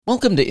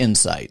Welcome to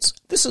Insights.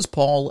 This is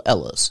Paul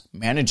Ellis,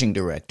 Managing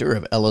Director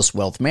of Ellis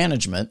Wealth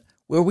Management,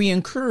 where we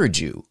encourage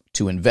you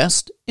to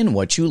invest in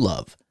what you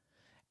love.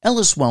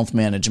 Ellis Wealth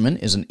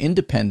Management is an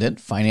independent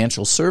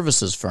financial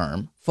services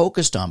firm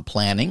focused on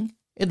planning,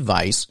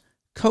 advice,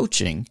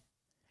 coaching,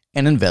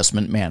 and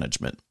investment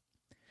management.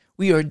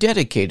 We are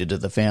dedicated to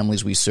the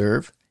families we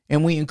serve,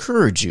 and we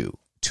encourage you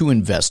to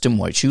invest in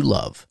what you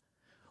love.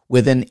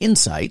 Within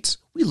Insights,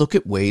 we look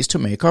at ways to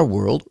make our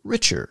world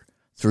richer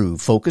through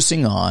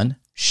focusing on,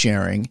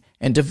 sharing,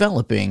 and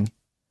developing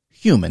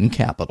human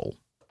capital.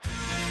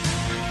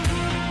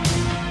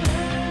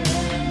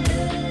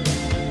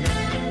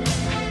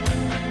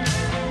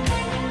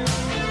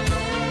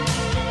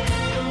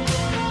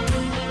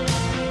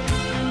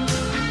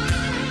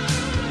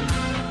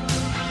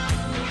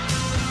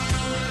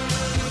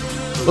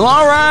 Well,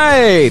 all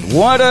right.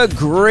 What a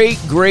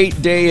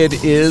great day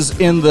it is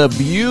in the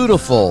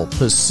beautiful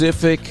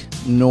Pacific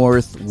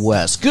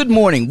Northwest. Good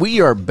morning.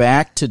 We are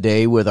back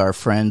today with our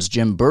friends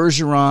Jim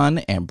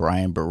Bergeron and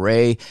Brian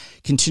Beret,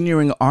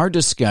 continuing our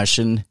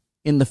discussion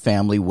in the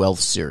Family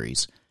Wealth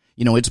Series.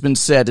 You know, it's been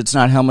said it's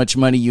not how much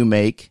money you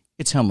make,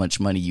 it's how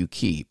much money you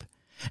keep.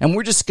 And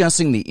we're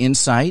discussing the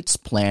insights,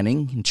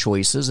 planning, and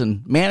choices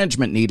and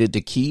management needed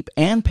to keep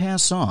and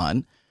pass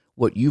on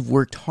what you've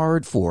worked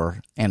hard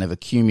for and have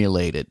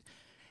accumulated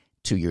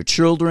to your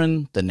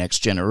children, the next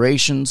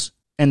generations,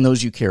 and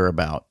those you care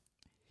about.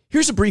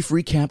 Here's a brief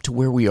recap to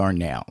where we are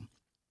now.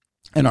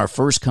 In our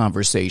first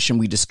conversation,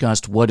 we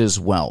discussed what is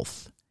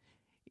wealth.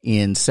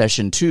 In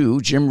session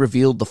 2, Jim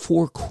revealed the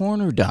 4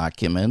 corner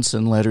documents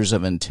and letters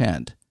of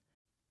intent.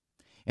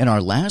 In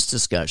our last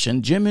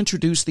discussion, Jim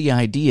introduced the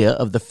idea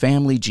of the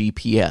family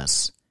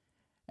GPS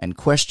and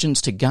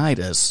questions to guide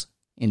us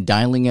in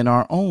dialing in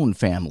our own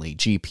family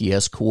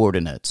GPS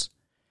coordinates.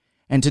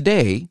 And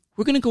today,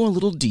 we're going to go a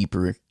little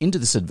deeper into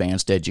this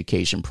advanced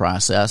education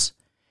process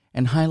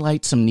and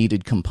highlight some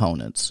needed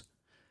components.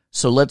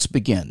 So let's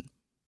begin.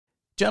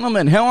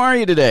 Gentlemen, how are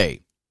you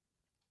today?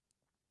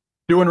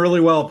 Doing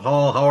really well,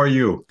 Paul. How are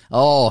you?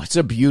 Oh, it's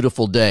a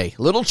beautiful day.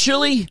 A little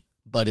chilly,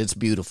 but it's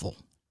beautiful.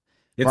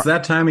 It's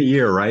that time of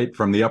year, right?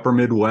 From the upper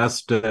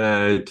Midwest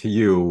to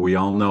you, we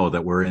all know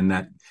that we're in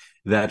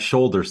that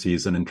shoulder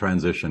season and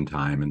transition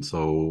time. And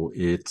so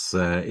it's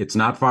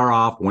not far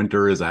off.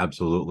 Winter is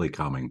absolutely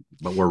coming,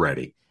 but we're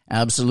ready.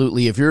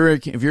 Absolutely. If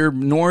you're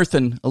north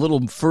and a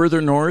little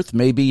further north,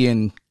 maybe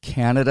in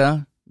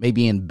Canada,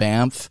 maybe in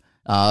Banff,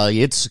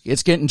 it's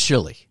getting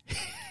chilly.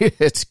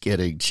 It's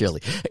getting chilly.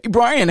 Hey,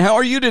 Brian, how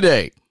are you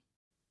today?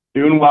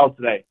 Doing well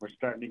today. We're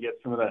starting to get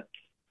some of the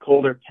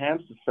colder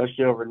temps,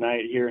 especially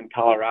overnight here in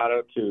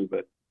Colorado too,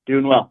 but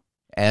doing well.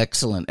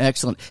 Excellent.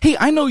 Hey,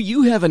 I know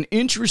you have an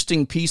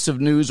interesting piece of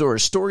news or a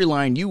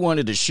storyline you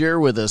wanted to share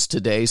with us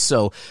today,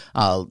 so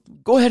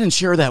go ahead and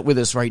share that with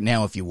us right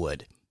now if you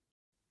would.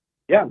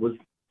 Yeah, it was.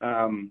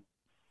 I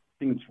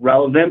think it's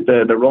relevant.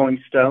 The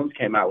Rolling Stones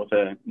came out with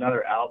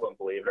another album,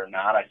 believe it or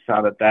not. I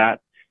saw that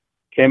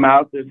came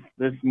out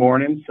this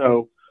morning.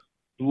 So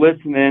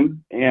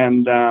listening,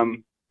 and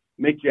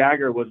Mick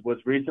Jagger was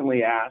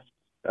recently asked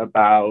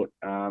about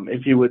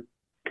if he would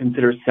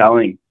consider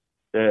selling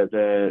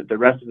the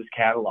rest of his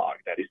catalog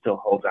that he still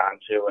holds on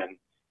to, and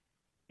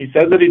he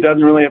says that he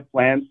doesn't really have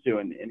plans to,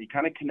 and he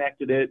kind of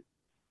connected it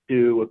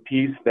to a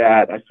piece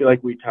that I feel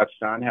like we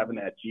touched on, having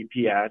that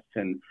GPS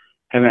and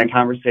having that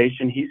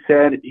conversation. He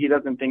said he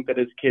doesn't think that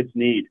his kids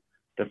need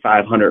the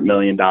 $500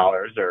 million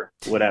or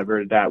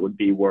whatever that would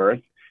be worth.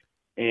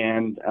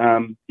 And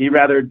he'd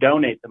rather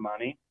donate the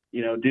money,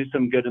 do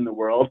some good in the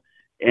world.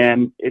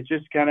 And it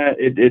just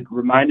it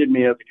reminded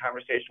me of the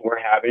conversation we're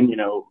having,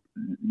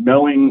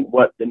 knowing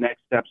what the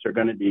next steps are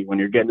going to be when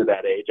you're getting to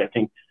that age. I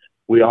think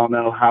we all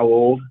know how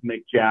old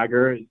Mick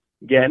Jagger is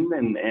getting,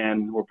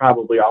 and we're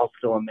probably all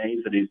still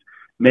amazed that he's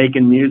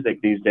making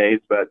music these days.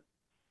 But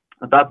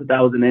I thought that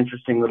was an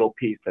interesting little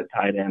piece that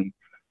tied in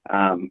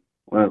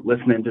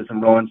listening to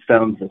some Rolling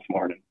Stones this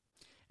morning.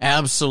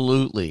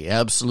 Absolutely.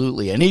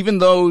 And even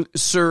though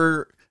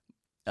Sir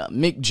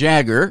Mick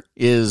Jagger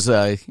is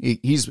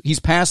he's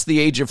past the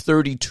age of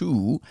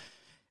 32,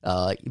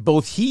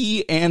 both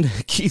he and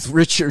Keith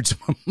Richards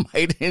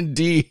might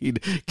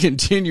indeed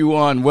continue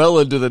on well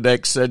into the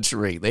next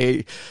century.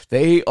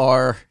 They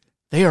are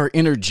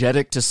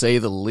energetic, to say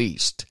the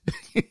least.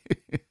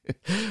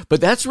 But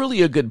that's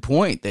really a good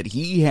point, that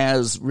he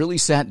has really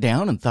sat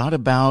down and thought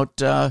about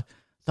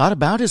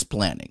his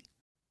planning.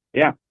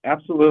 Yeah,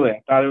 absolutely.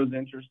 I thought it was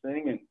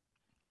interesting, and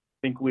I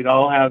think we'd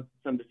all have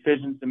some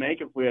decisions to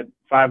make if we had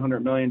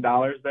 $500 million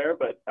there.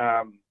 But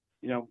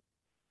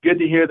good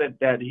to hear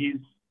that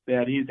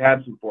he's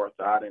had some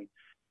forethought and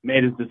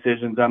made his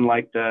decisions,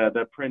 unlike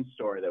the Prince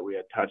story that we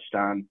had touched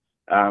on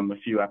a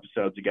few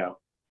episodes ago.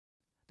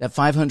 That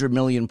 500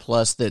 million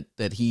plus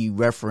that he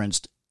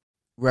referenced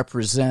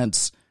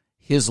represents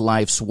his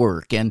life's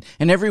work, and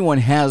everyone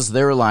has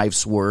their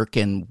life's work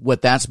and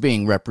what that's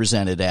being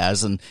represented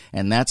as, and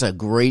that's a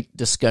great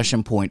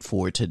discussion point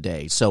for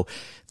today. So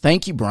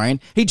thank you,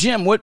 Brian. Hey,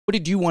 Jim, what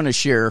did you want to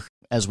share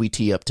as we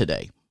tee up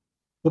today?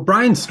 Well,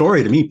 Brian's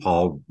story to me,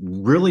 Paul,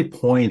 really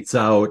points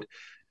out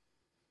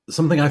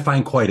something I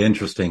find quite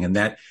interesting, and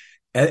that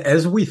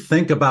as we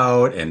think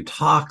about and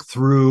talk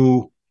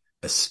through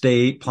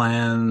estate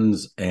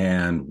plans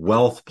and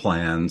wealth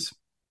plans,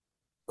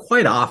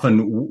 quite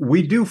often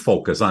we do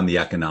focus on the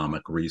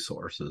economic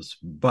resources.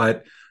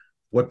 But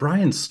what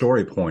Brian's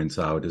story points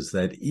out is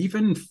that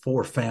even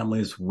for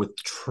families with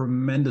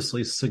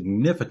tremendously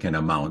significant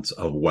amounts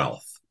of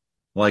wealth,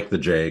 like the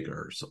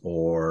Jaggers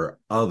or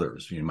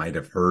others, you might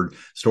have heard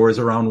stories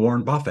around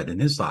Warren Buffett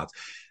and his thoughts,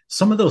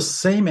 some of those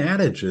same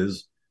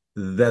adages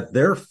that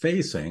they're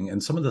facing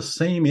and some of the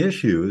same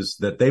issues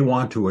that they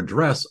want to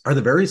address are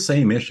the very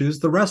same issues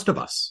the rest of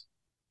us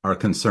are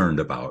concerned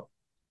about.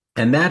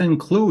 And that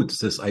includes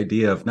this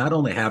idea of not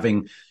only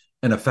having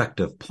an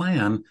effective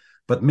plan,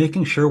 but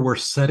making sure we're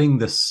setting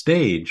the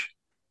stage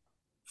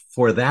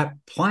for that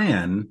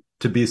plan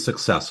to be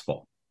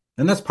successful.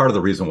 And that's part of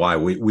the reason why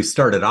we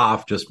started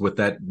off just with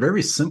that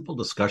very simple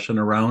discussion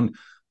around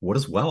what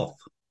is wealth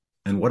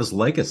and what is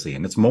legacy.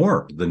 And it's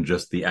more than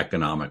just the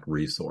economic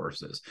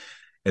resources.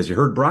 As you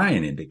heard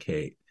Brian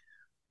indicate,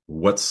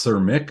 what Sir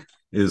Mick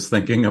is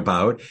thinking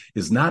about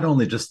is not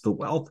only just the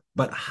wealth,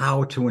 but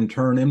how to in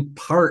turn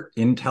impart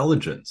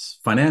intelligence,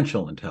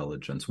 financial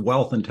intelligence,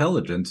 wealth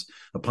intelligence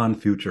upon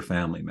future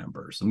family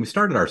members. And we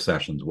started our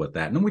sessions with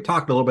that. And then we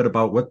talked a little bit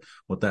about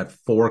what that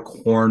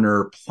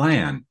four-corner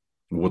plan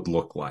would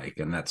look like.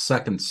 And that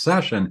second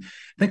session, I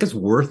think, is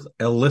worth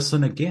a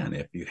listen again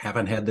if you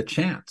haven't had the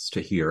chance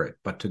to hear it,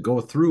 but to go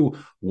through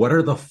what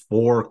are the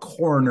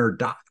four-corner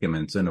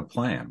documents in a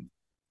plan.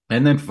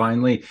 And then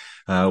finally,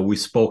 we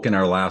spoke in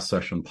our last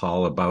session,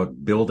 Paul,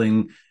 about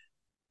building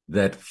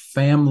that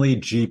family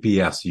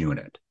GPS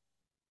unit.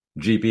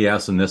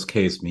 GPS in this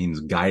case means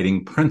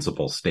guiding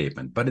principle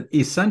statement, but it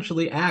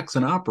essentially acts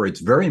and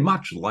operates very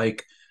much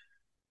like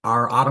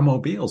our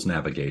automobile's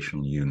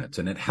navigation units.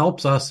 And it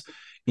helps us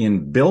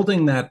in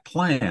building that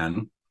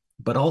plan,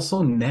 but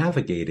also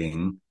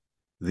navigating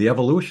the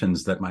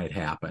evolutions that might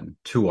happen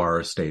to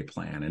our estate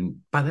plan. And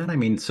by that, I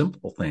mean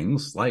simple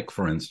things like,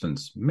 for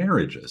instance,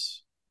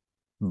 marriages,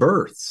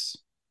 births.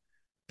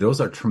 Those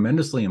are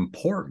tremendously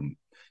important.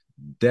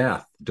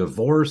 Death,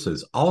 divorce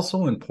is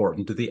also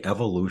important to the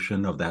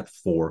evolution of that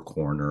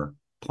four-corner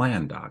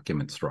plan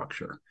document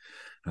structure.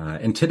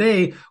 And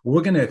today,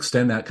 we're going to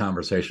extend that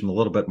conversation a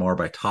little bit more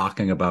by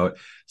talking about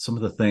some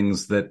of the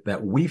things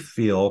that we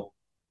feel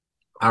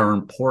are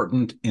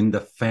important in the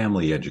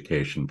family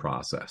education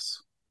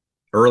process.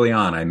 Early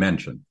on, I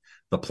mentioned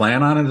the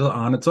plan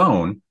on its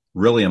own,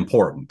 really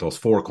important. Those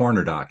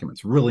four-corner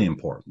documents, really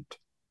important.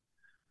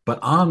 But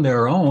on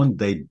their own,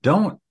 they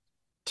don't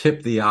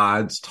tip the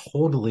odds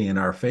totally in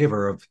our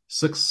favor of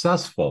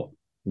successful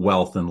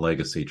wealth and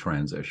legacy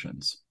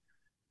transitions.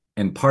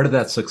 And part of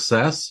that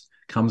success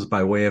comes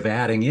by way of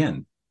adding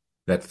in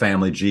that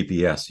family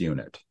GPS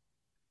unit.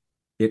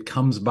 It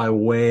comes by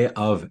way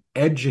of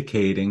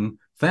educating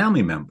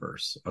family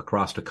members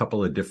across a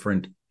couple of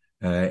different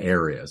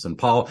areas. And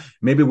Paul,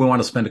 maybe we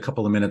want to spend a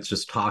couple of minutes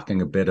just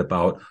talking a bit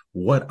about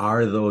what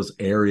are those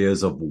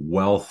areas of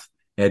wealth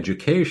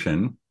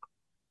education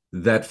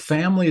that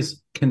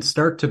families can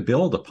start to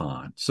build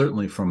upon.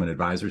 Certainly from an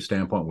advisory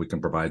standpoint, we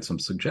can provide some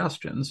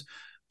suggestions,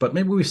 but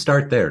maybe we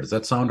start there. Does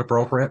that sound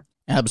appropriate?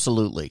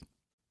 Absolutely.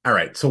 All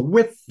right. So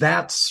with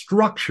that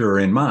structure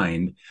in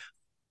mind,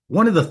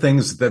 one of the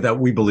things that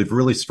we believe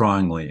really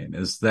strongly in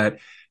is that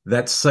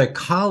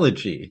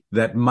psychology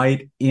that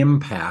might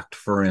impact,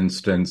 for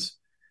instance,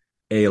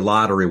 a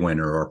lottery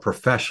winner or a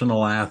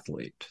professional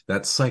athlete,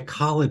 that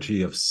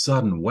psychology of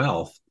sudden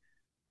wealth,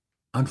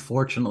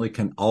 unfortunately,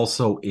 can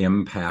also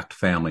impact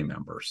family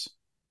members.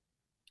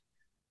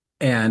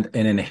 And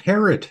an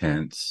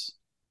inheritance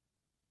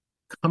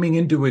coming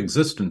into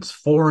existence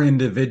for an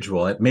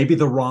individual at maybe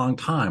the wrong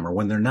time or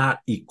when they're not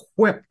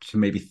equipped to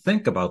maybe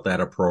think about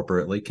that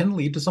appropriately can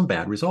lead to some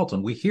bad results.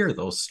 And we hear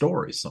those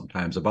stories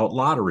sometimes about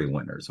lottery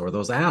winners or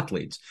those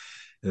athletes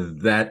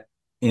that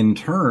in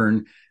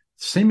turn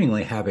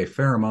seemingly have a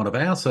fair amount of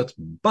assets,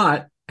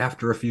 but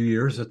after a few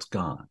years, it's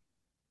gone.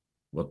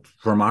 Well,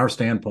 from our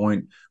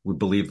standpoint, we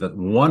believe that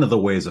one of the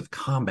ways of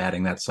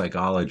combating that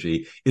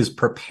psychology is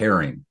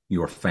preparing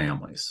your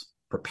families,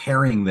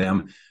 preparing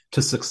them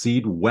to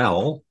succeed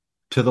well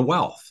to the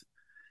wealth.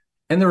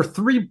 And there are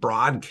three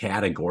broad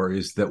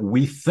categories that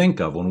we think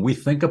of when we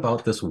think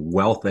about this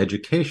wealth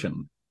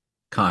education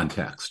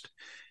context.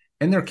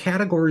 And they're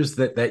categories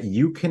that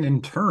you can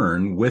in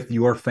turn with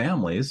your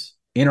families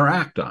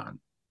interact on.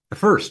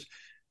 First,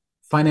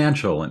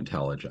 financial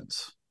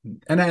intelligence.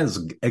 And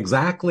as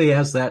exactly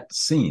as that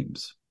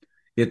seems,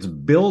 it's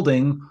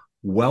building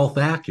wealth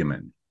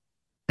acumen.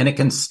 And it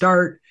can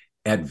start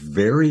at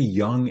very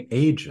young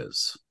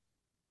ages.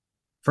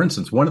 For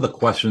instance, one of the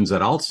questions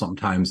that I'll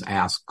sometimes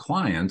ask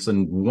clients,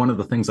 and one of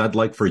the things I'd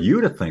like for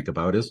you to think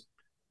about is,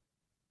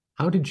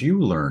 how did you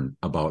learn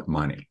about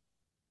money?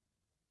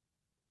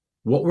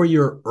 What were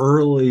your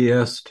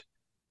earliest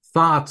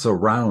thoughts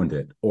around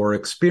it or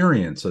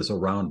experiences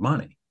around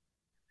money?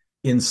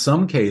 In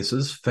some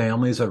cases,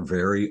 families are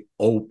very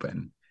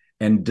open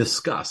and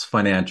discuss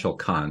financial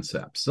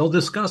concepts. They'll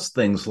discuss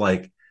things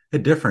like the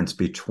difference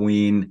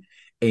between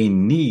a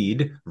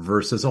need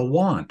versus a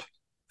want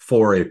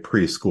for a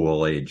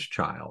preschool age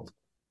child.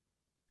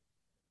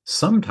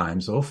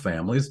 Sometimes, though,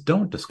 families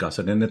don't discuss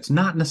it, and it's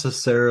not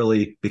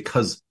necessarily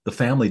because the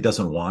family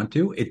doesn't want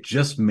to. It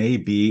just may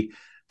be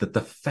that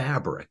the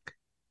fabric,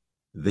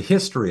 the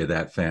history of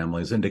that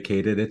family has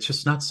indicated it's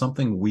just not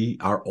something we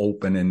are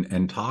open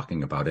and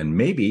talking about. And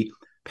maybe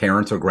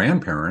parents or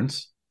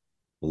grandparents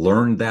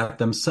learned that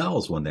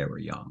themselves when they were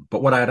young.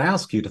 But what I'd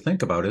ask you to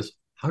think about is,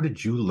 how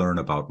did you learn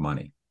about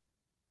money?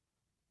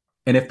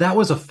 And if that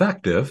was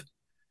effective,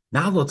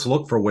 now let's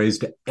look for ways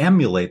to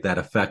emulate that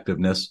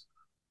effectiveness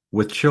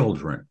with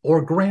children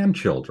or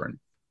grandchildren.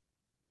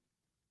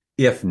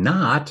 If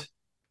not,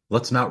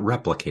 let's not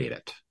replicate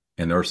it.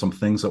 And there are some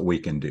things that we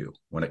can do.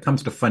 When it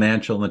comes to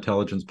financial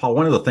intelligence, Paul,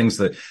 one of the things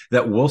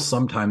that we'll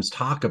sometimes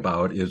talk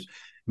about is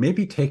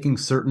maybe taking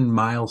certain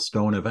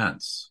milestone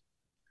events.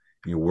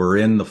 We're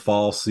in the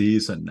fall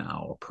season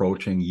now,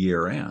 approaching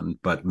year end,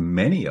 but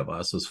many of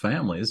us as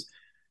families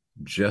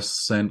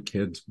just sent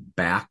kids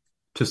back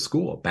to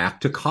school,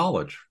 back to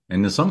college,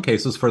 and in some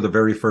cases for the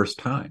very first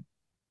time.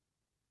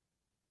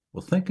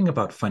 Well, thinking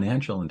about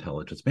financial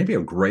intelligence, maybe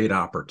a great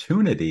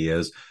opportunity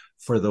is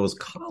for those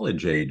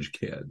college-age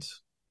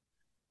kids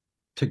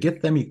to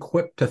get them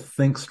equipped to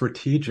think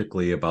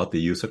strategically about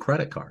the use of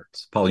credit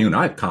cards. Paul, you and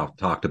I have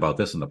talked about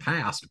this in the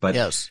past, but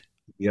yes,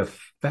 the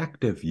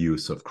effective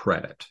use of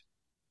credit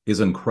is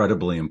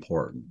incredibly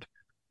important.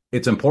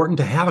 It's important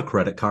to have a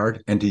credit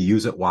card and to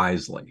use it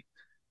wisely.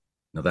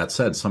 Now, that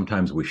said,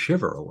 sometimes we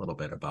shiver a little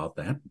bit about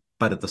that,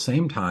 but at the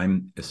same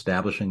time,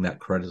 establishing that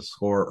credit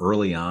score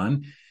early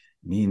on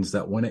means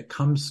that when it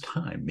comes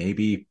time,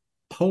 maybe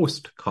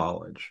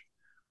post-college,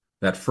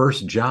 that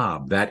first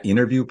job, that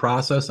interview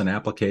process and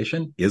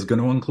application is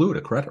going to include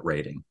a credit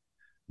rating.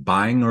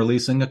 Buying or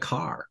leasing a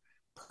car,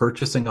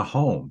 purchasing a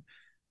home.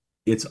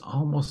 It's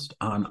almost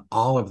on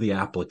all of the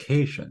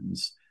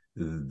applications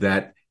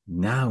that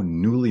now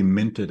newly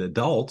minted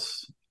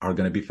adults are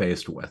going to be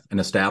faced with. And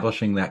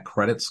establishing that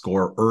credit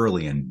score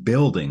early and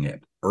building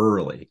it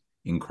early,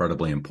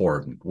 incredibly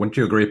important. Wouldn't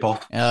you agree, Paul?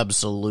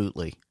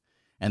 Absolutely.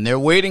 And they're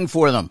waiting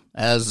for them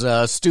as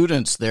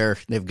students.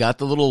 They've got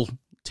the little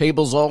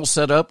tables all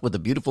set up with a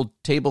beautiful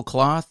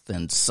tablecloth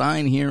and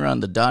sign here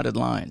on the dotted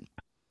line.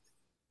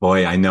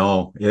 Boy, I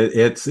know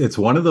it's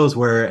one of those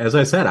where, as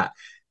I said,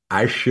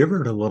 I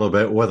shivered a little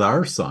bit with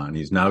our son.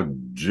 He's now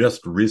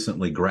just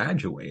recently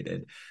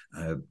graduated,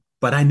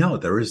 but I know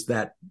there is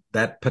that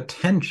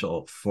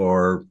potential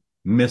for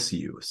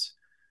misuse.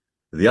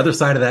 The other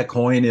side of that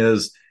coin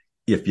is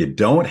if you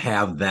don't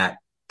have that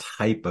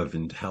type of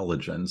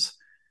intelligence,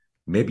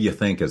 maybe you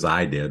think, as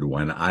I did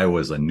when I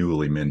was a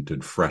newly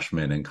minted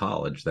freshman in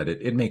college, that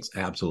it makes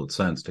absolute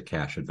sense to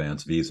cash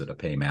advance Visa to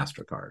pay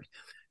MasterCard.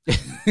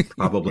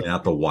 Probably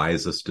not the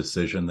wisest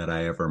decision that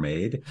I ever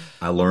made.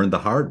 I learned the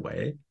hard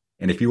way.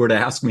 And if you were to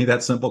ask me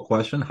that simple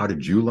question, how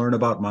did you learn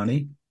about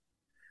money?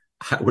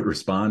 I would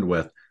respond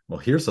with, well,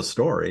 here's a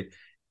story.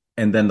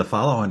 And then the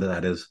follow-on to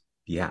that is,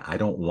 yeah, I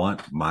don't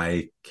want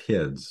my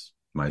kids,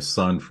 my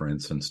son, for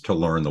instance, to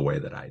learn the way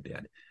that I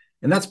did.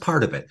 And that's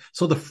part of it.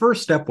 So the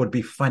first step would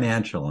be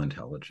financial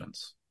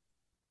intelligence.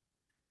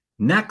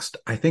 Next,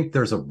 I think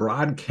there's a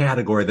broad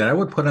category that I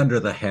would put under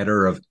the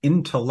header of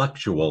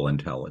intellectual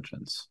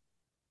intelligence.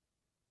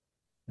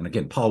 And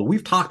again, Paul,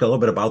 we've talked a little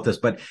bit about this,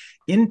 but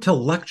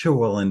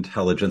intellectual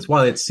intelligence,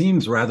 while it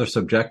seems rather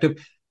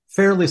subjective,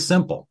 fairly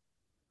simple.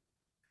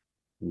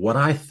 What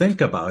I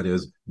think about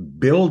is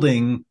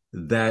building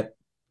that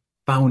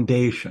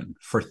foundation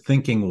for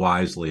thinking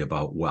wisely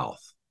about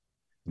wealth.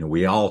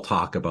 We all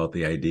talk about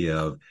the idea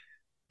of,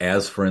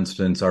 as for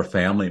instance, our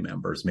family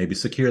members maybe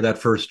secure that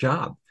first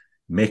job,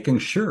 making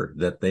sure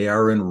that they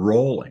are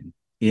enrolling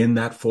in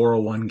that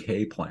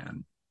 401k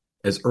plan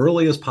as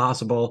early as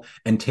possible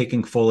and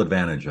taking full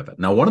advantage of it.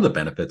 Now, one of the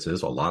benefits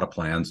is a lot of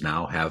plans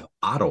now have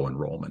auto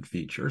enrollment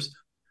features,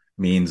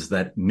 means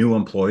that new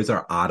employees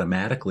are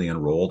automatically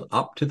enrolled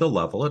up to the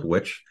level at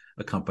which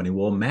a company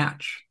will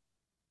match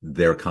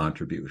their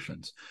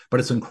contributions.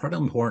 But it's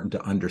incredibly important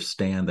to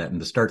understand that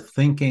and to start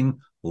thinking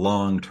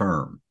long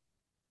term.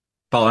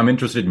 Paul, I'm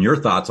interested in your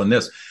thoughts on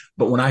this,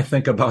 but when I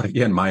think about,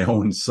 again, my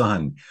own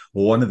son,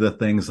 one of the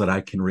things that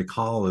I can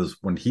recall is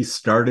when he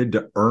started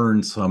to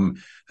earn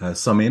some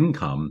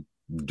income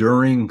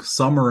during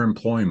summer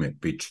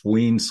employment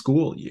between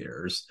school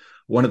years,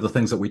 one of the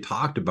things that we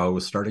talked about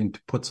was starting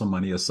to put some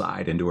money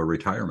aside into a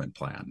retirement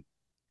plan.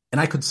 And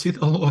I could see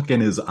the look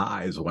in his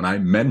eyes when I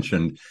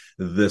mentioned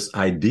this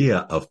idea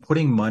of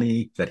putting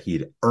money that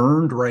he'd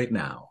earned right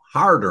now,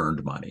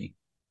 hard-earned money,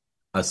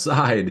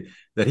 aside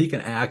that he can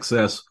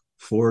access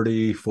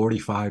 40,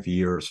 45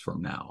 years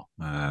from now.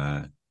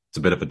 It's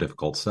a bit of a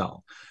difficult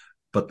sell.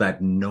 But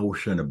that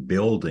notion of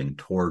building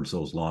towards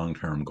those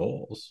long-term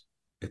goals,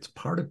 it's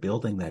part of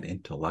building that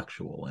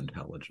intellectual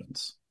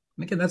intelligence.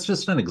 And again, that's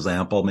just an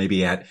example,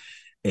 maybe at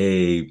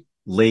a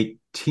late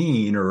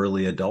teen or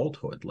early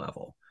adulthood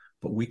level.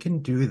 But we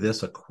can do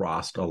this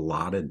across a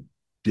lot of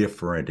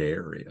different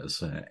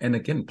areas. And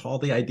again, Paul,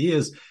 the idea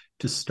is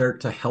to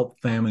start to help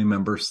family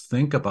members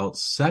think about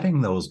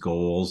setting those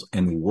goals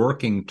and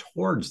working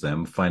towards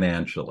them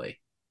financially.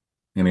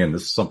 And again,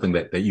 this is something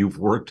that you've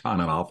worked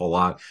on an awful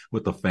lot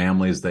with the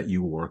families that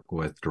you work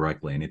with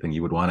directly. Anything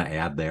you would want to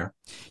add there?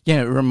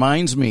 Yeah, it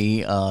reminds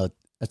me a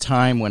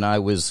time when I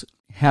was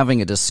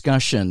having a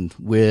discussion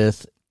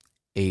with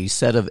a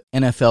set of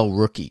NFL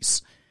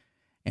rookies.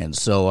 And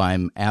so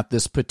I'm at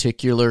this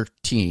particular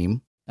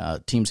team's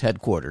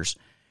headquarters,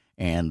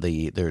 and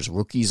there's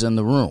rookies in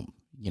the room,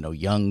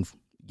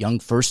 young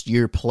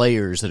first-year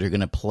players that are going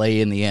to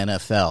play in the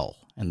NFL,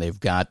 and they've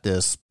got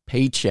this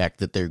paycheck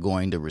that they're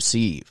going to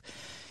receive.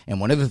 And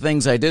one of the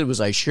things I did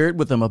was I shared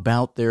with them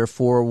about their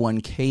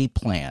 401k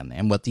plan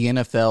and what the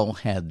NFL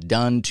had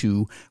done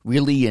to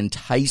really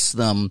entice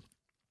them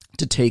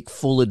to take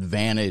full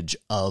advantage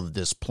of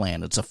this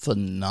plan. It's a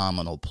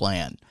phenomenal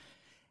plan.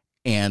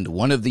 And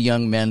one of the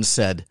young men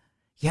said,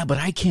 "Yeah, but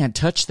I can't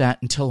touch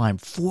that until I'm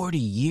 40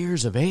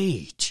 years of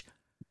age."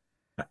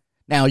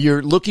 Now,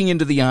 you're looking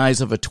into the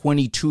eyes of a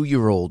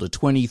 22-year-old, a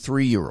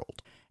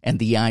 23-year-old, and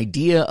the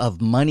idea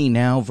of money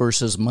now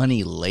versus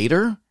money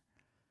later,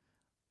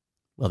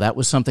 well, that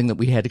was something that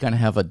we had to kind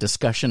of have a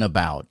discussion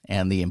about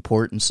and the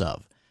importance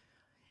of.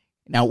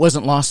 Now, it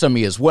wasn't lost on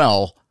me as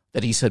well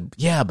that he said,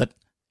 "Yeah, but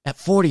at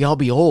 40, I'll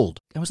be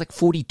old." I was like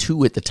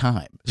 42 at the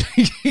time.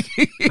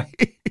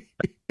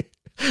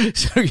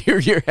 So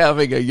you're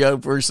having a young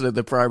person in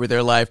the prime of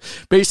their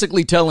life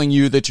basically telling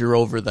you that you're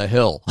over the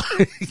hill.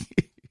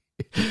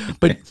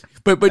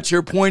 But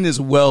your point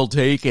is well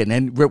taken.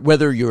 And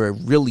whether you're a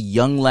really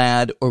young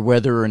lad or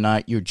whether or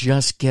not you're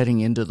just getting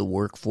into the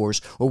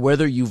workforce or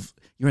whether you're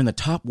in the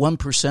top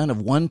 1%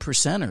 of one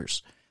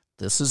percenters,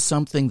 this is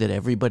something that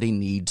everybody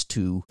needs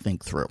to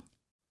think through.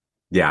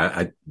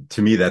 Yeah,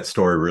 to me, that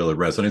story really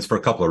resonates for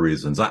a couple of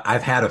reasons.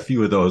 I've had a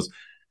few of those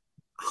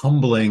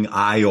humbling,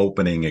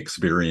 eye-opening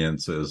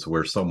experiences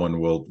where someone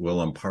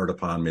will impart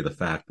upon me the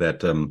fact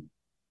that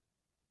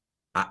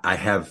I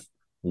have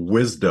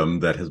wisdom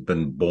that has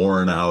been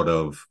born out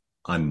of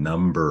a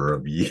number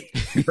of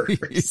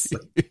years,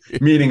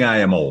 meaning I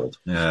am old.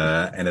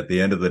 And at the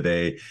end of the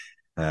day,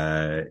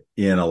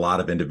 in a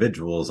lot of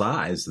individuals'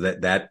 eyes,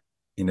 that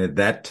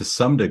to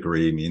some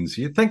degree means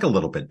you think a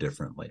little bit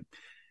differently.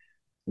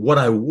 What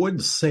I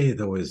would say,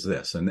 though, is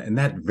this, and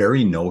that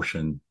very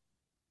notion,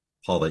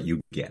 Paul, that you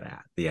get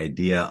at, the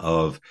idea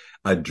of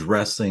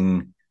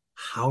addressing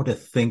how to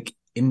think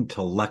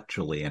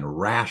intellectually and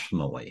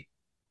rationally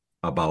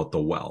about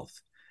the wealth,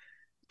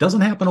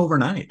 doesn't happen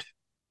overnight.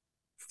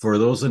 For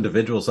those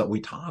individuals that we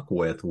talk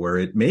with, where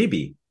it may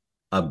be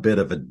a bit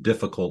of a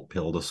difficult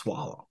pill to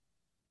swallow,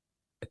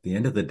 at the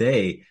end of the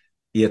day,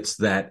 it's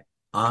that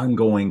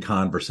ongoing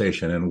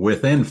conversation. And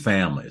within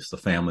families, the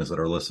families that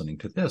are listening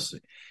to this,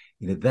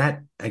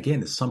 that,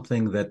 again, is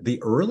something that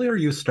the earlier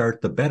you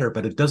start, the better,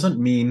 but it doesn't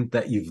mean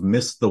that you've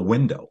missed the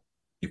window.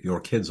 If your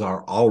kids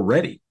are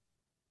already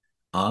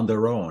on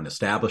their own,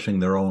 establishing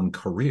their own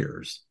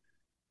careers,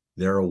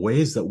 there are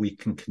ways that we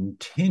can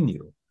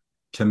continue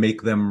to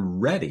make them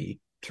ready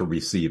to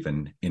receive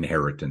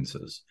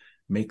inheritances,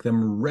 make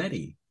them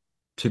ready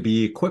to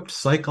be equipped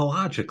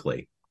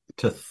psychologically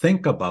to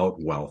think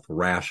about wealth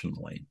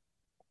rationally.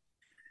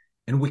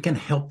 And we can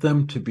help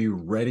them to be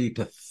ready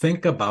to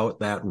think about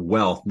that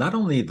wealth, not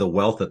only the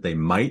wealth that they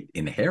might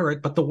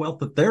inherit, but the wealth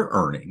that they're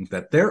earning,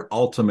 that they're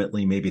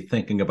ultimately maybe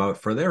thinking about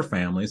for their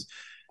families,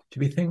 to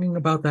be thinking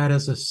about that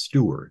as a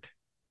steward,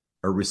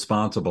 a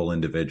responsible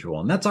individual.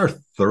 And that's our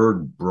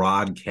third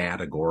broad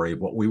category of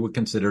what we would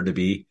consider to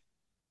be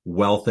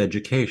wealth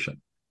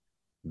education,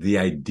 the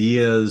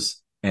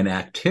ideas and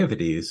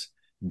activities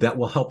that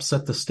will help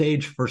set the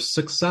stage for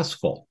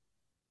successful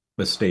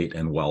estate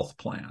and wealth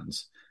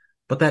plans.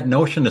 But that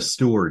notion of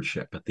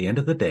stewardship, at the end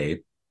of the day,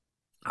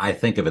 I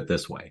think of it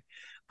this way.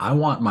 I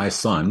want my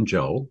son,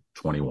 Joe,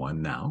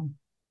 21 now,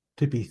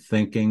 to be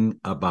thinking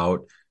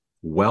about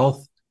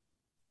wealth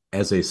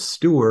as a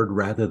steward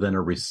rather than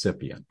a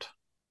recipient.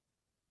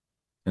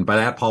 And by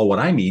that, Paul, what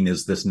I mean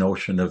is this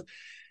notion of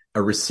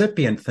a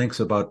recipient thinks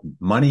about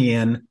money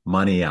in,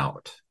 money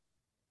out.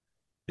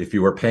 If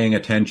you were paying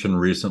attention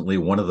recently,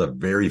 one of the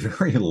very,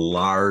 very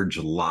large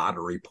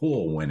lottery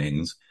pool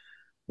winnings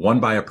won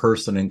by a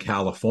person in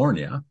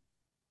California,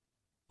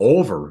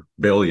 over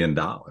 $1 billion.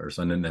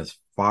 And then as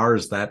far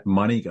as that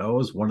money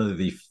goes, one of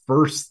the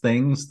first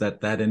things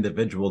that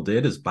individual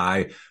did is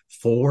buy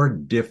 4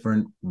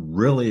 different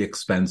really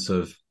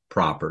expensive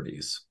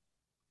properties.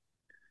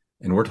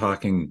 And we're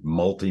talking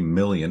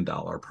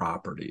multi-million-dollar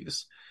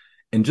properties.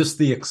 And just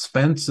the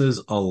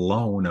expenses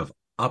alone of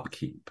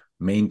upkeep,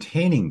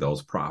 maintaining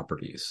those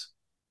properties,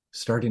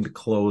 starting to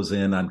close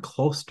in on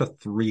close to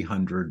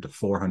 $300,000 to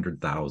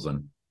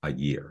 $400,000 a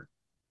year.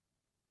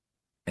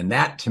 And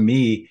that, to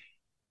me,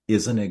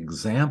 is an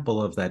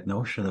example of that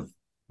notion of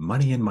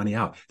money in, money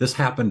out. This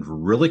happened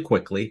really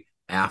quickly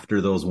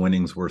after those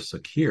winnings were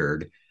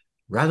secured,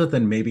 rather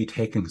than maybe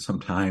taking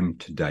some time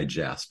to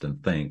digest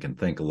and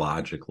think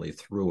logically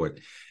through it.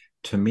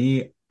 To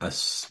me, a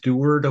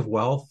steward of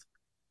wealth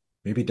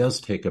maybe does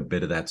take a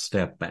bit of that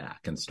step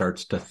back and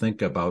starts to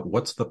think about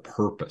what's the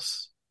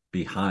purpose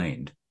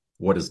behind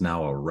what is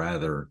now a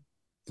rather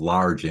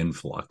large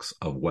influx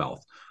of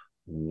wealth.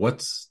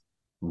 What's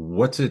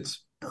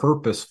its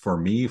purpose for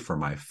me, for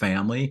my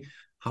family?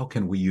 How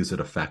can we use it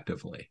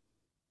effectively?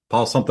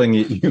 Paul, something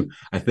you,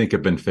 I think,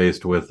 have been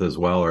faced with as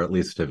well, or at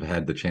least have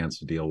had the chance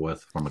to deal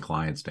with from a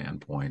client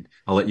standpoint.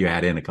 I'll let you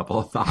add in a couple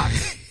of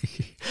thoughts.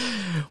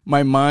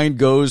 My mind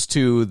goes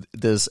to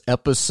this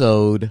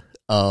episode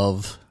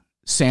of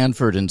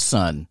Sanford and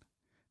Son.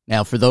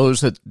 Now, for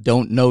those that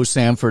don't know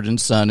Sanford and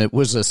Son, it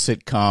was a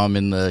sitcom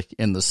in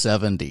the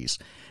 70s,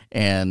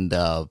 and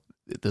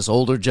this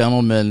older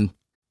gentleman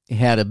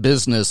had a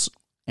business,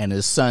 and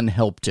his son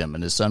helped him,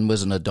 and his son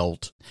was an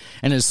adult.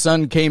 And his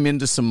son came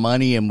into some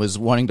money and was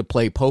wanting to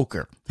play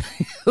poker.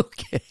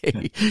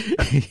 Okay.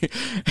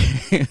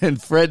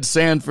 And Fred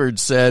Sanford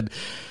said,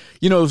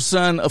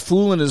 son, a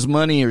fool and his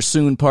money are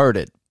soon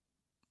parted.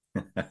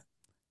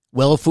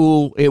 Well,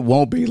 fool, it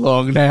won't be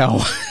long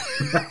now.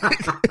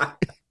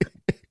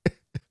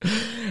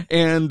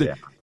 And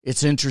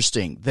It's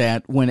interesting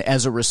that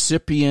as a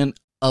recipient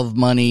of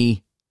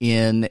money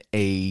in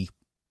a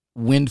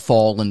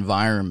windfall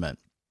environment,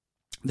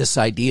 this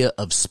idea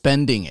of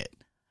spending it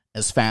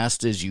as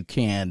fast as you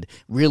can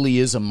really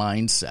is a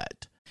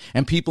mindset.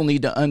 And people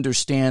need to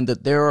understand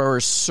that there are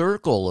a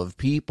circle of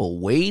people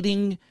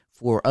waiting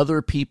for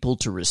other people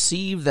to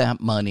receive that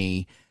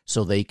money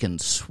so they can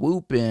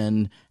swoop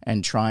in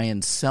and try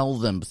and sell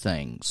them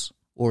things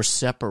or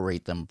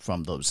separate them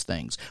from those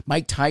things.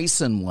 Mike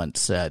Tyson once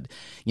said,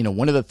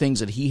 one of the things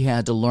that he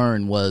had to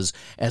learn was,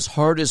 as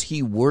hard as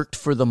he worked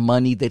for the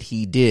money that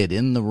he did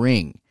in the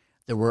ring,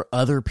 there were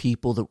other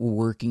people that were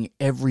working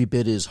every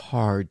bit as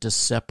hard to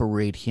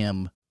separate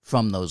him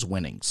from those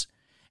winnings.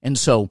 And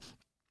so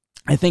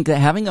I think that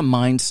having a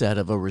mindset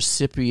of a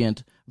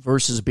recipient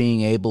versus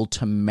being able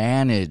to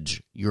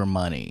manage your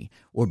money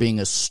or being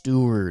a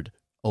steward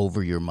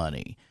over your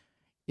money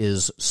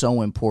is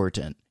so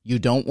important. You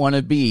don't want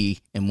to be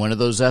in one of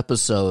those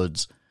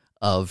episodes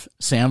of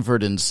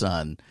Sanford and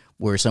Son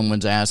where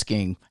someone's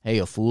asking, hey,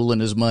 a fool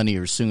and his money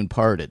are soon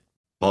parted.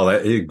 Well,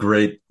 that's a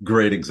great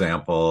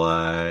example.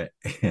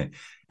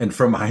 And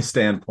from my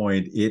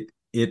standpoint,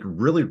 it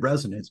really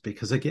resonates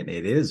because, again,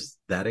 it is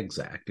that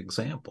exact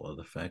example of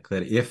the fact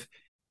that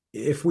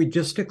if we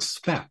just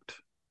expect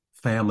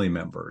family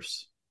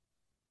members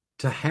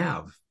to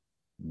have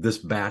this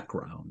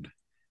background,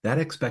 that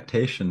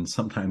expectation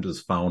sometimes is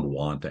found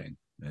wanting.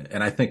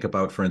 And I think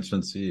about, for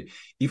instance,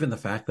 even the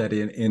fact that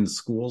in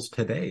schools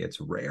today,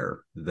 it's rare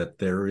that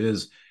there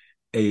is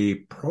a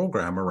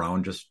program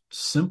around just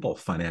simple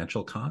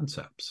financial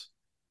concepts,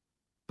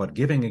 but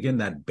giving, again,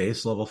 that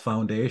base level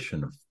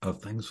foundation of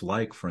things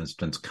like, for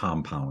instance,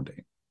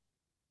 compounding,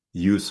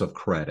 use of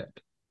credit,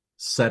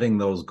 setting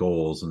those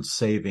goals and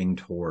saving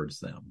towards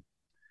them.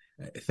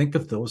 Think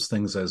of those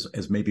things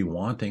as maybe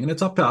wanting, and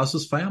it's up to us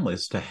as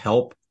families to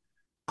help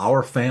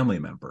our family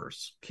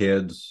members,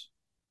 kids,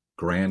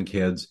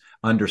 grandkids,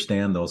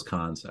 understand those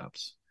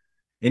concepts.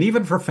 And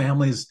even for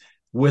families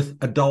with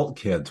adult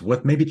kids,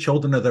 with maybe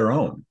children of their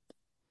own,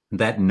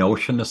 that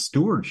notion of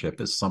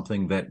stewardship is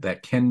something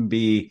that can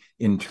be,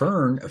 in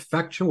turn,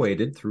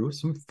 effectuated through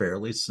some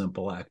fairly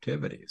simple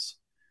activities.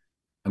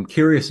 I'm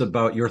curious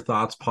about your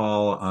thoughts,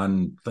 Paul,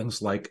 on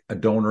things like a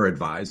donor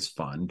advised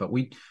fund, but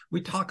we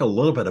talk a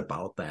little bit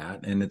about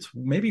that, and it's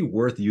maybe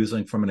worth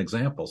using from an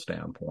example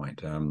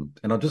standpoint. And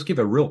I'll just give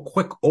a real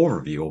quick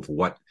overview of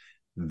what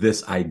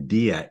this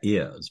idea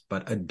is.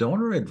 But a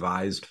donor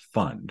advised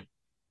fund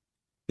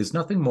is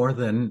nothing more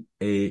than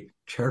a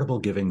charitable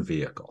giving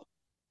vehicle.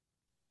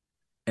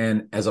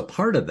 And as a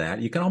part of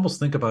that, you can almost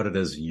think about it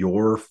as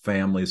your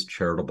family's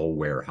charitable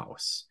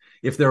warehouse.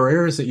 If there are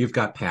areas that you've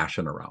got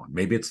passion around,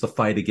 maybe it's the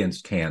fight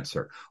against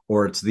cancer,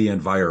 or it's the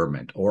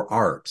environment, or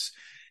arts.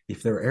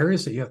 If there are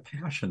areas that you have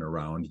passion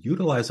around,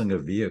 utilizing a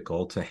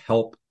vehicle to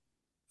help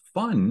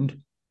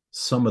fund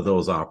some of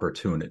those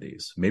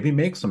opportunities, maybe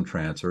make some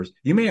transfers.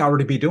 You may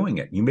already be doing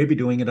it. You may be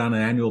doing it on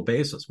an annual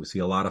basis. We see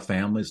a lot of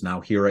families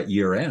now here at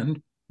year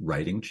end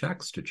writing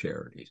checks to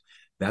charities.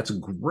 That's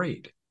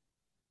great.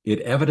 It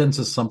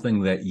evidences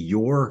something that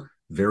you're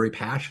very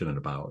passionate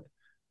about.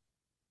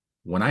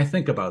 When I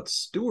think about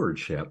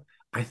stewardship,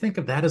 I think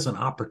of that as an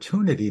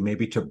opportunity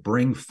maybe to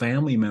bring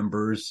family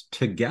members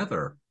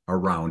together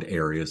around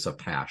areas of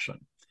passion.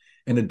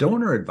 And a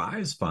donor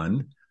advised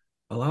fund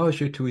allows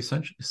you to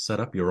essentially set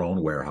up your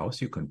own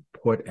warehouse. You can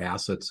put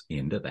assets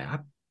into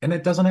that, and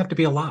it doesn't have to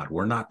be a lot.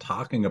 We're not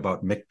talking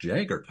about Mick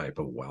Jagger type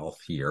of wealth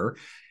here.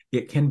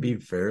 It can be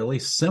fairly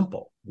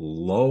simple,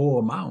 low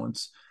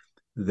amounts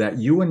that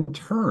you in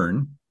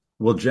turn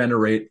will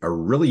generate a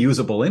really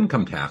usable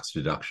income tax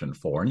deduction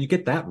for. And you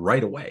get that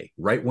right away,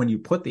 right when you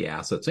put the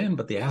assets in,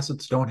 but the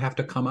assets don't have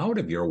to come out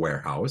of your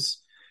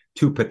warehouse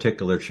to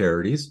particular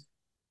charities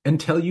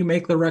until you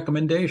make the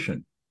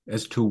recommendation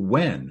as to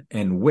when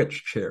and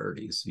which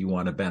charities you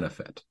want to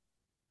benefit.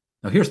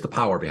 Now, here's the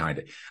power behind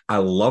it. I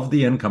love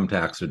the income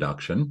tax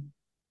deduction.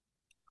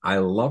 I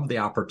love the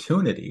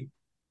opportunity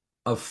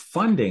of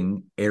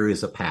funding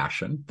areas of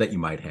passion that you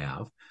might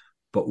have.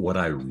 But what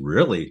I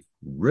really,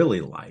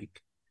 really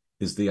like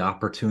is the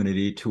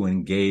opportunity to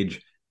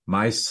engage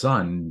my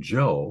son,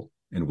 Joe,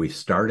 and we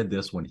started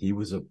this when he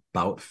was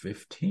about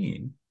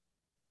 15,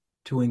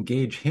 to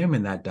engage him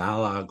in that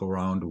dialogue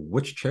around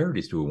which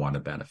charities do we want to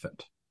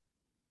benefit.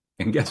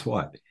 And guess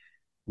what?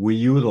 We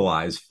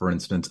utilize, for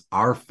instance,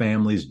 our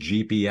family's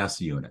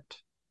GPS unit.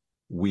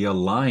 We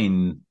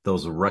align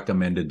those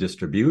recommended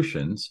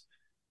distributions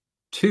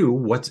to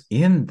what's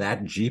in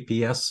that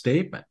GPS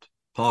statement.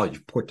 Paul,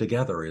 you've put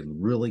together a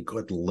really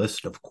good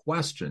list of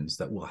questions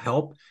that will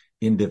help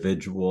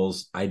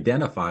individuals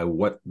identify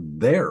what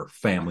their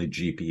family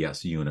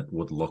GPS unit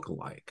would look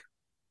like.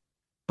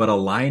 But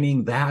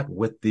aligning that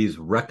with these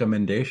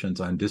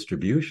recommendations on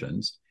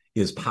distributions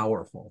is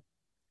powerful.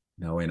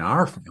 Now, in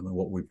our family,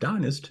 what we've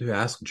done is to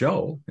ask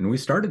Joe, and we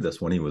started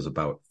this when he was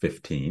about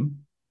 15,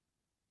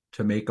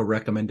 to make a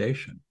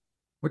recommendation.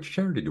 Which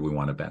charity do we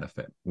want to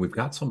benefit? We've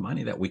got some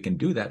money that we can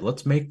do that.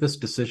 Let's make this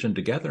decision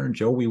together. And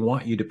Joe, we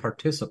want you to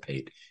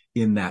participate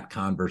in that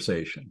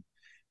conversation.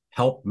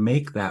 Help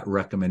make that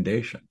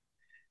recommendation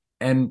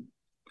and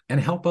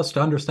help us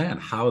to understand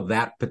how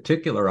that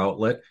particular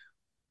outlet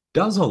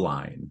does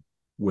align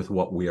with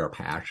what we are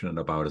passionate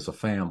about as a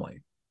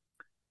family.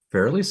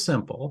 Fairly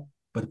simple,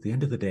 but at the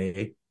end of the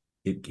day,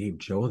 it gave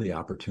Joe the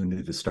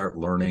opportunity to start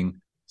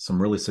learning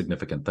some really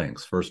significant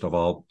things. First of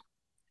all,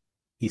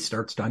 he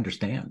starts to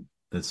understand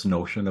this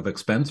notion of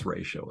expense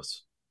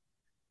ratios.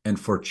 And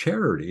for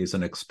charities,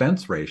 an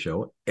expense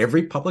ratio,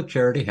 every public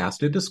charity has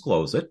to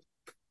disclose it.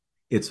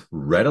 It's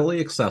readily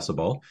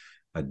accessible.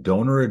 A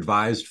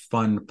donor-advised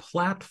fund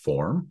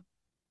platform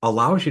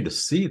allows you to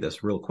see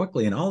this real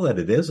quickly. And all that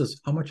it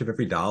is how much of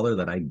every dollar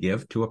that I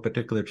give to a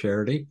particular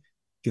charity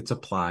gets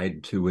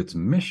applied to its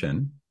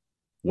mission,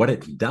 what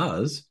it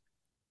does,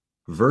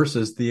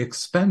 versus the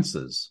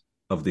expenses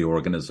of the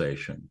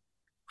organization,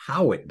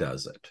 how it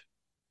does it.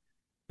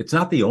 It's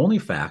not the only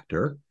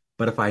factor,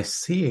 but if I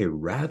see a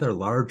rather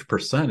large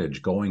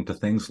percentage going to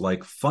things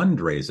like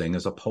fundraising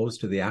as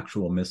opposed to the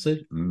actual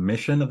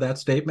mission of that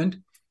statement,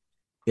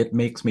 it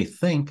makes me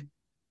think,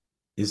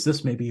 is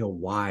this maybe a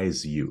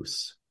wise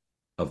use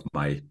of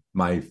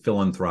my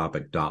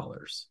philanthropic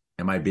dollars?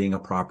 Am I being a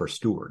proper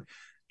steward?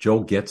 Joe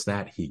gets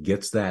that. He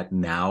gets that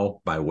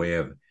now by way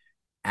of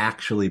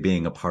actually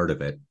being a part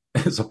of it,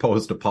 as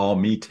opposed to Paul,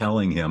 me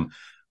telling him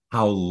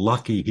how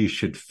lucky he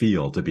should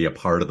feel to be a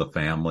part of the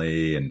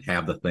family and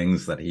have the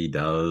things that he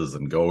does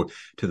and go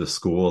to the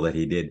school that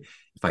he did.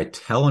 If I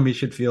tell him he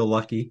should feel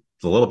lucky,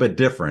 it's a little bit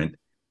different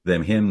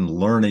than him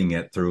learning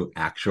it through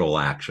actual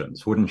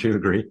actions. Wouldn't you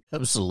agree?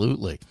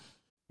 Absolutely.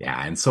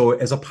 Yeah. And so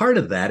as a part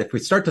of that, if we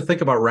start to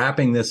think about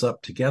wrapping this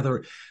up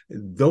together,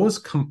 those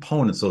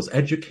components, those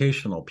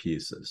educational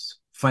pieces,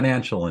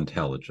 financial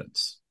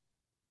intelligence,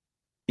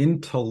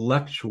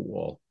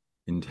 intellectual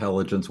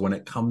intelligence when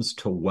it comes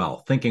to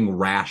wealth, thinking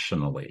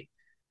rationally,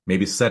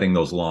 maybe setting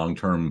those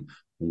long-term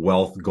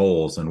wealth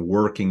goals and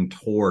working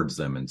towards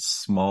them in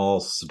small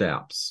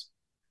steps,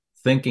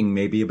 thinking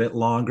maybe a bit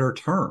longer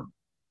term,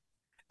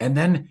 and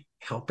then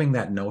helping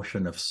that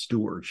notion of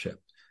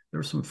stewardship. There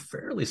are some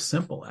fairly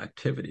simple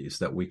activities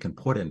that we can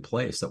put in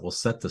place that will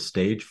set the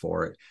stage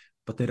for it,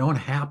 but they don't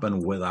happen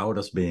without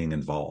us being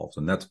involved.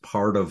 And that's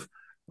part of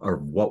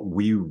what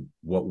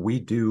we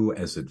do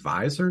as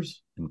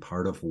advisors, and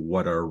part of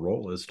what our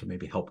role is to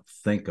maybe help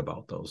think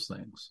about those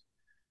things.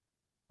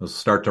 We'll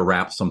start to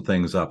wrap some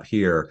things up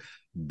here,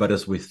 but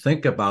as we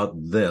think about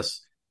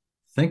this,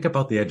 think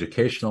about the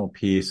educational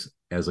piece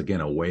as,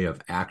 again, a way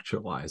of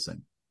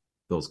actualizing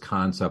those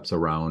concepts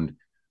around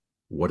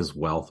what is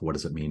wealth, what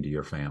does it mean to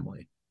your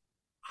family,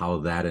 how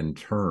that in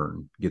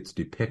turn gets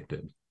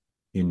depicted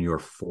in your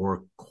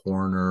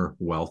 4-corner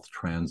wealth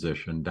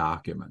transition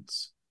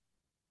documents.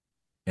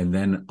 And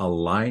then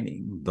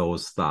aligning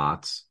those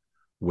thoughts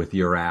with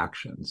your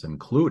actions,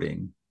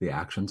 including the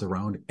actions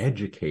around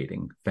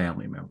educating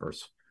family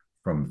members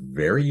from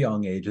very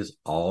young ages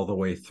all the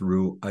way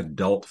through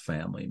adult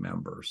family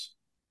members.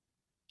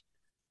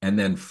 And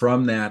then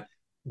from that,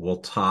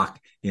 we'll talk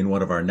in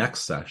one of our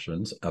next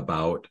sessions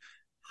about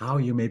how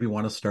you maybe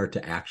want to start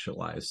to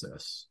actualize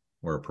this.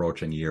 We're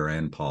approaching year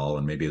end, Paul,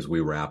 and maybe as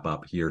we wrap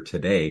up here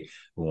today,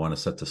 we want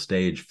to set the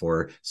stage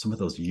for some of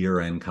those year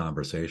end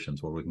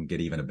conversations where we can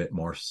get even a bit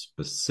more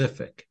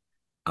specific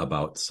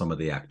about some of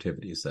the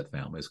activities that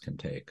families can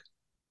take.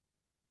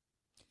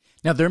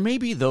 Now, there may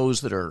be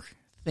those that are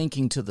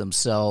thinking to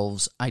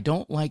themselves, I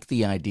don't like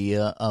the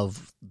idea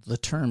of the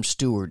term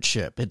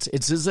stewardship.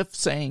 It's as if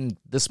saying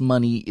this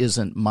money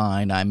isn't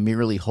mine, I'm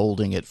merely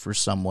holding it for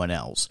someone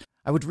else.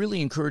 I would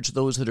really encourage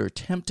those that are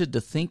tempted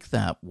to think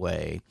that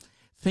way,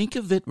 think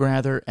of it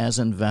rather as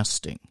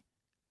investing.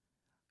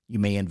 You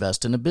may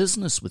invest in a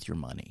business with your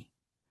money.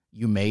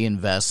 You may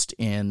invest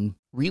in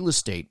real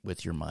estate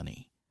with your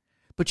money.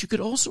 But you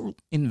could also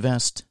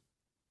invest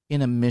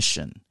in a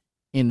mission,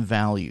 in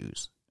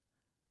values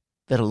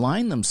that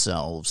align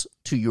themselves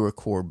to your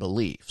core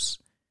beliefs.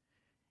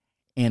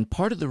 And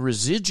part of the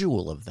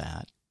residual of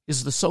that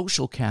is the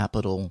social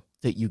capital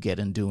that you get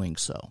in doing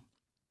so.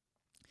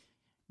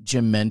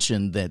 Jim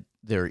mentioned that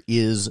there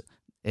is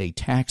a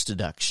tax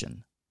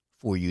deduction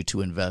for you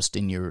to invest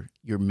in your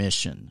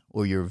mission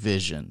or your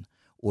vision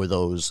or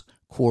those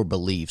core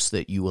beliefs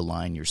that you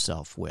align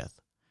yourself with.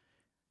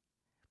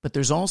 But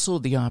there's also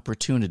the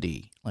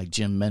opportunity, like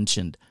Jim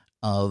mentioned,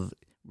 of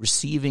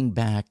receiving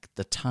back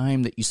the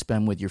time that you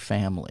spend with your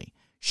family,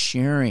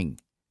 sharing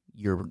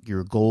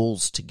your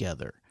goals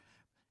together,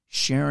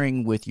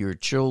 sharing with your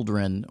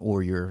children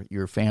or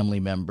your family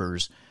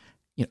members,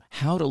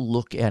 how to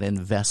look at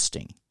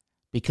investing.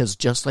 Because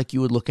just like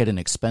you would look at an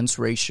expense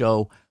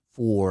ratio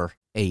for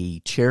a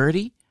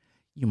charity,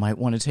 you might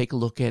want to take a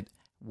look at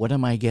what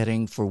am I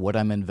getting for what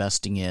I'm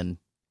investing in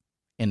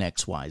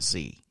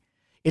XYZ.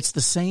 It's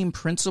the same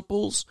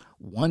principles.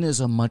 One is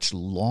a much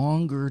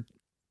longer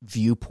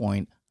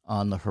viewpoint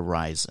on the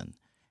horizon,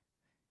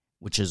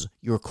 which is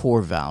your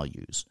core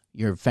values,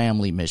 your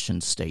family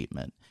mission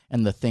statement,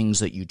 and the things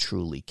that you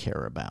truly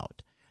care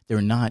about.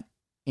 They're not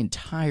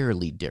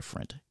entirely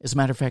different. As a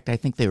matter of fact, I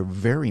think they're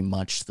very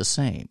much the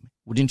same.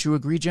 Wouldn't you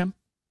agree, Jim?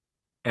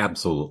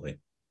 Absolutely.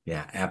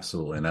 Yeah,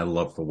 absolutely. And I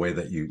love the way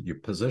that you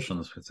position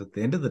this, because at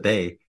the end of the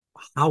day,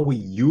 how we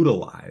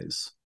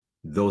utilize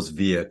those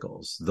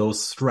vehicles,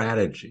 those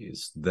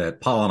strategies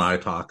that Paul and I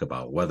talk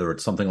about, whether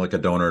it's something like a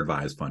donor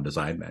advised fund, as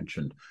I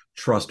mentioned,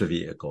 trust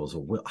vehicles,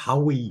 how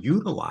we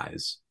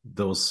utilize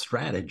those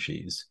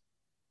strategies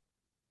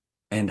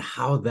and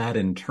how that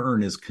in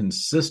turn is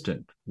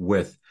consistent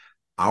with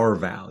our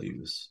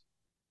values,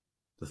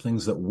 the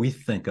things that we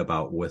think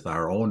about with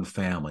our own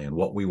family and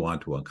what we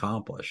want to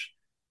accomplish.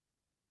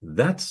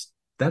 That's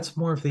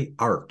more of the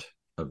art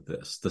of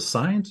this. The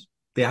science,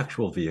 the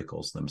actual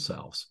vehicles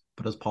themselves.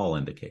 But as Paul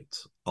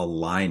indicates,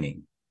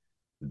 aligning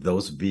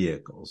those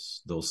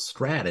vehicles, those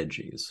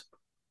strategies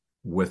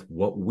with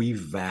what we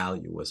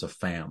value as a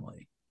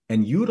family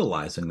and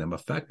utilizing them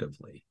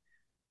effectively.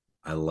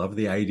 I love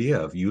the idea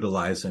of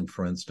utilizing,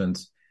 for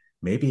instance,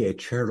 maybe a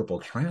charitable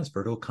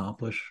transfer to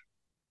accomplish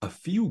a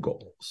few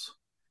goals.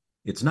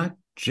 It's not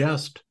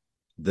just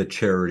the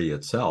charity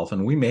itself,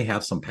 and we may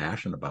have some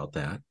passion about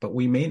that, but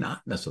we may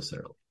not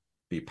necessarily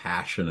be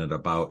passionate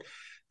about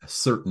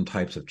certain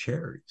types of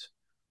charities.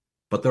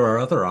 But there are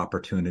other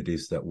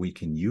opportunities that we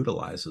can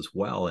utilize as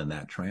well in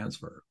that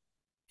transfer.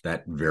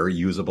 That very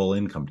usable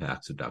income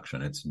tax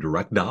deduction, it's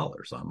direct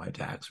dollars on my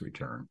tax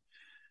return.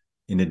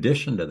 In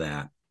addition to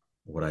that,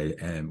 what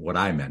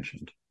I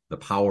mentioned, the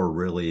power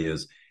really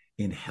is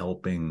in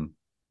helping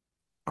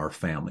our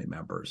family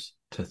members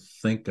to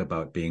think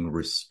about being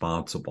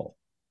responsible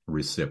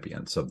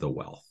recipients of the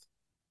wealth.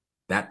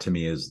 That to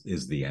me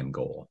is the end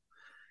goal.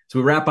 So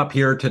we wrap up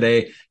here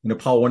today.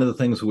 Paul, one of the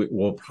things we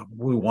will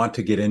probably want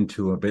to get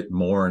into a bit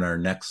more in our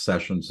next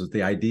sessions is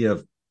the idea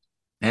of,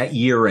 at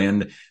year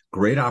end,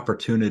 great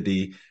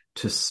opportunity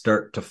to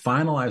start to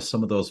finalize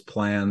some of those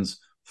plans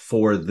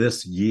for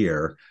this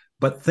year,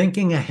 but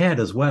thinking ahead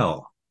as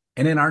well.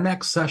 And in our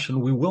next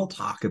session, we will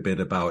talk a bit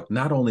about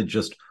not only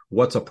just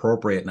what's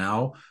appropriate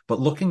now, but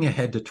looking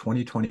ahead to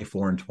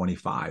 2024 and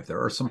 25.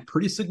 There are some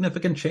pretty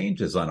significant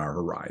changes on our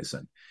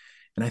horizon.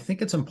 And I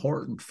think it's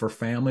important for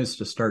families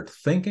to start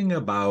thinking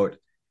about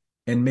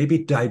and maybe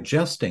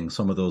digesting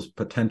some of those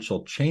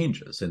potential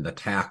changes in the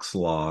tax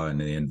law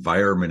and the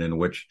environment in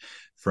which,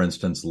 for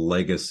instance,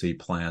 legacy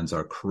plans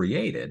are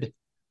created.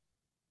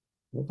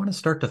 We want to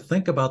start to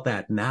think about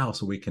that now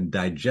so we can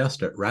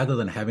digest it rather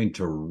than having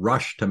to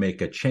rush to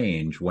make a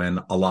change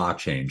when a law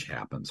change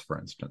happens, for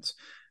instance.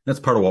 That's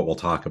part of what we'll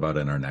talk about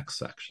in our next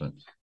section.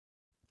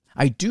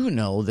 I do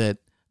know that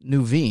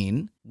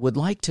Nuveen would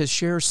like to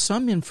share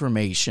some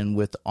information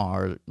with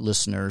our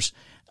listeners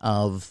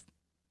of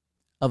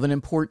an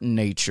important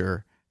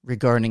nature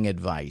regarding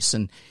advice.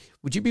 And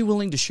would you be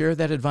willing to share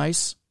that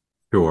advice?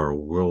 Sure,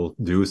 we'll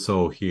do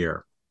so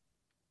here.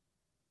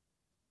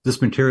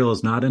 This material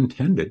is not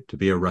intended to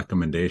be a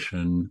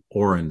recommendation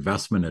or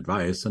investment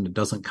advice, and it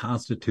doesn't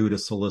constitute a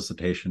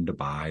solicitation to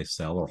buy,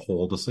 sell, or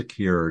hold a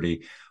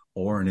security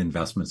or an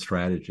investment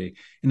strategy,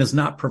 and is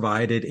not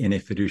provided in a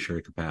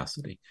fiduciary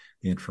capacity.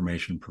 The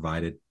information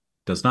provided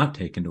does not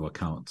take into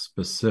account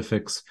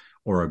specifics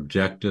or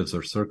objectives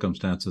or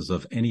circumstances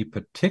of any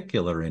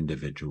particular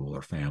individual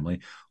or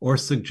family, or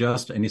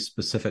suggest any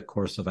specific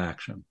course of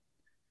action.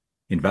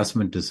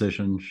 Investment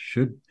decisions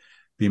should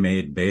be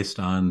made based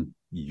on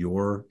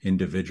your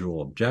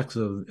individual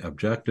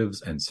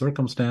objectives and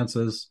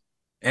circumstances,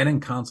 and in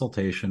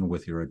consultation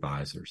with your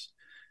advisors.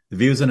 The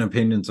views and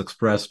opinions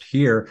expressed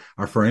here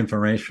are for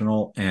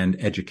informational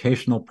and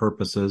educational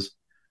purposes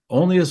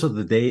only as of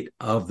the date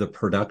of the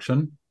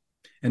production,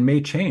 and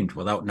may change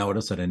without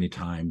notice at any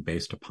time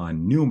based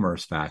upon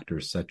numerous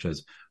factors such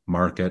as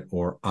market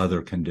or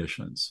other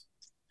conditions.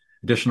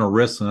 Additional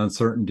risks and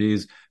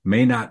uncertainties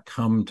may not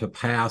come to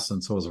pass,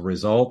 and so as a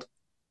result,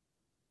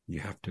 you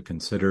have to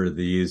consider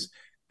these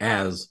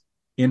as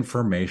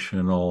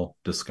informational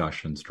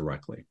discussions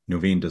directly.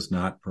 Nuveen does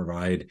not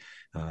provide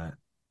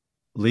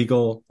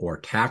legal or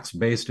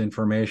tax-based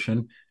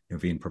information.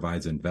 Nuveen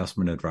provides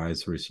investment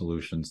advisory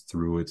solutions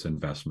through its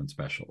investment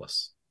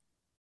specialists.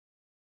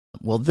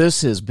 Well,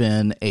 this has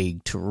been a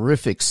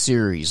terrific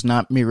series,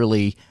 not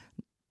merely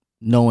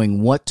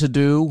knowing what to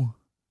do,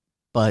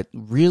 but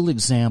real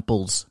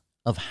examples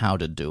of how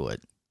to do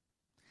it.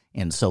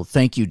 And so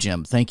thank you,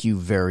 Jim. Thank you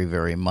very,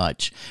 very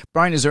much.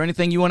 Brian, is there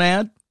anything you want to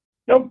add?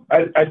 Nope.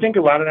 I think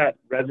a lot of that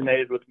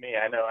resonated with me.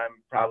 I know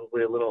I'm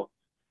probably a little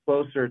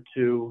closer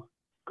to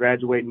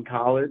graduating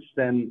college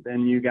than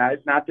you guys.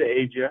 Not to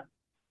age you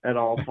at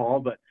all,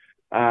 Paul, but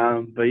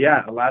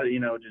yeah, a lot of,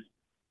 just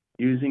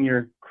using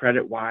your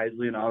credit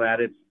wisely and all that.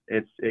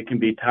 It can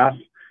be tough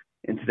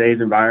in today's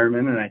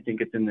environment, and I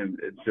think it's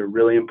a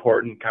really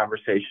important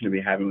conversation to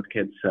be having with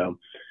kids. So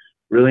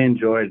really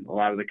enjoyed a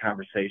lot of the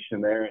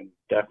conversation there, and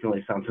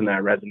definitely something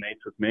that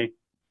resonates with me.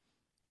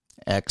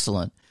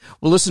 Excellent.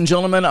 Well, listen,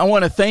 gentlemen, I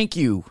want to thank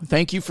you.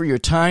 Thank you for your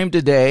time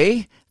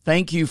today.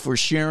 Thank you for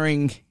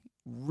sharing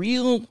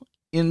real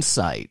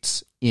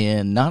insights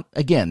in not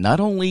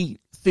only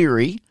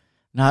theory,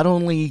 not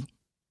only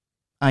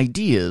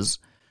ideas,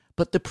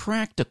 but the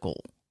practical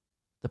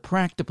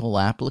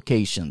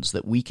applications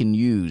that we can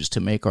use to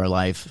make our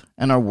life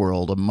and our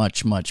world a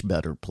much, much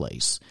better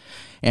place.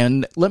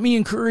 And let me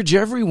encourage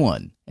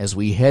everyone as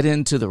we head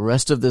into the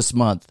rest of this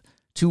month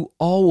to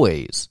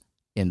always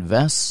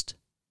invest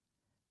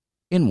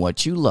in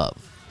what you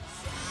love.